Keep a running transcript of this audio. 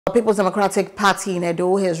The People's Democratic Party in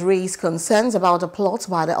Edo has raised concerns about a plot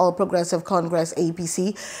by the All Progressive Congress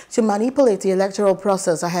APC to manipulate the electoral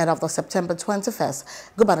process ahead of the September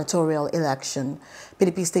 21st gubernatorial election.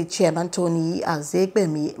 PDP State Chairman Tony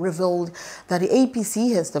Azegbemi revealed that the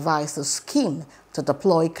APC has devised a scheme to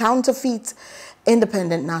deploy counterfeit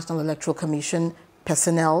Independent National Electoral Commission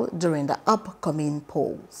personnel during the upcoming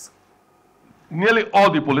polls. Nearly all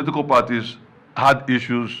the political parties had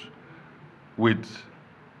issues with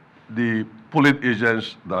the polling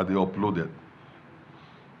agents that they uploaded.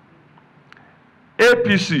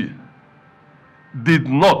 APC did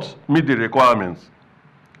not meet the requirements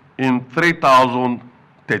in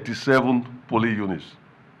 3,037 polling units.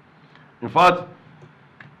 In fact,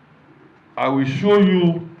 I will show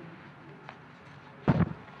you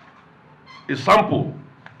a sample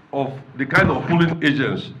of the kind of polling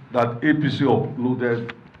agents that APC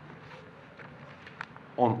uploaded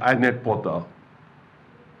on INEC portal.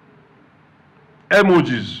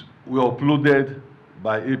 Emojis were uploaded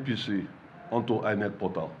by APC onto INEC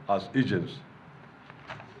portal as agents.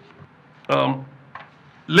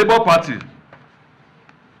 Labour Party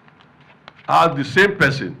had the same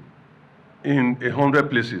person in 100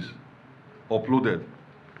 places uploaded.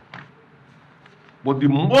 But the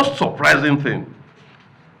most surprising thing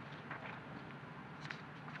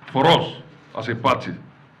for us as a party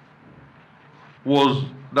was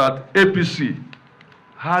that APC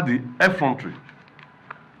had the effrontery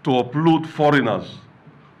to upload foreigners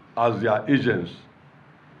as their agents.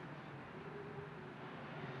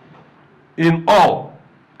 In all,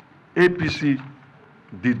 APC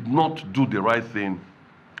did not do the right thing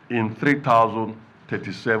in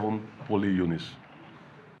 3,037 polling units.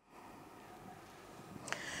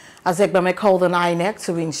 Azegbemi called on INEC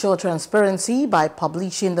to ensure transparency by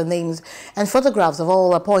publishing the names and photographs of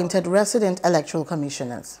all appointed resident electoral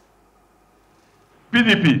commissioners.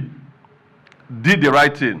 PDP did the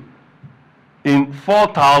right thing in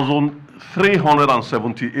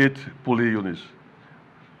 4,378 polling units.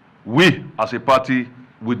 We, as a party,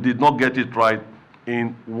 we did not get it right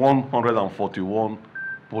in 141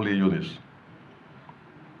 polling units.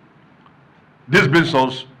 This brings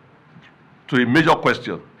us to a major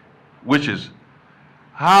question, which is,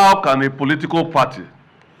 how can a political party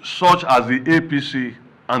such as the APC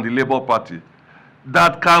and the Labour Party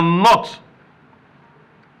that cannot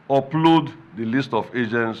upload the list of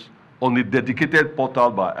agents on a dedicated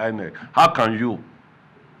portal by INEC, how can you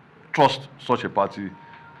trust such a party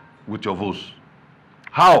with your votes?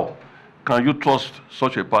 How can you trust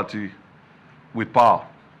such a party with power?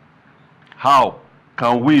 How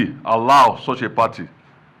can we allow such a party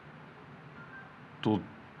to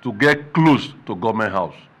get close to government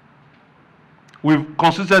house? We've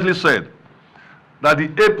consistently said that the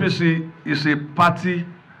APC is a party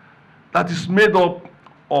that is made up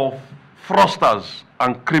of fraudsters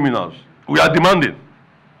and criminals. We are demanding,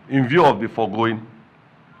 in view of the foregoing,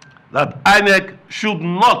 that INEC should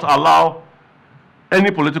not allow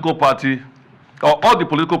any political party or all the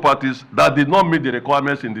political parties that did not meet the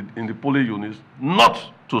requirements in the polling units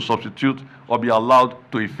not to substitute or be allowed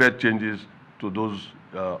to effect changes to those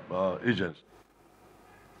agents.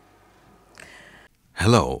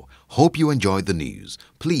 Hello, hope you enjoyed the news.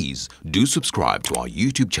 Please do subscribe to our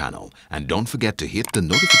YouTube channel and don't forget to hit the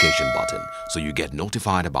notification button so you get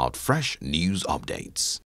notified about fresh news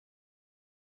updates.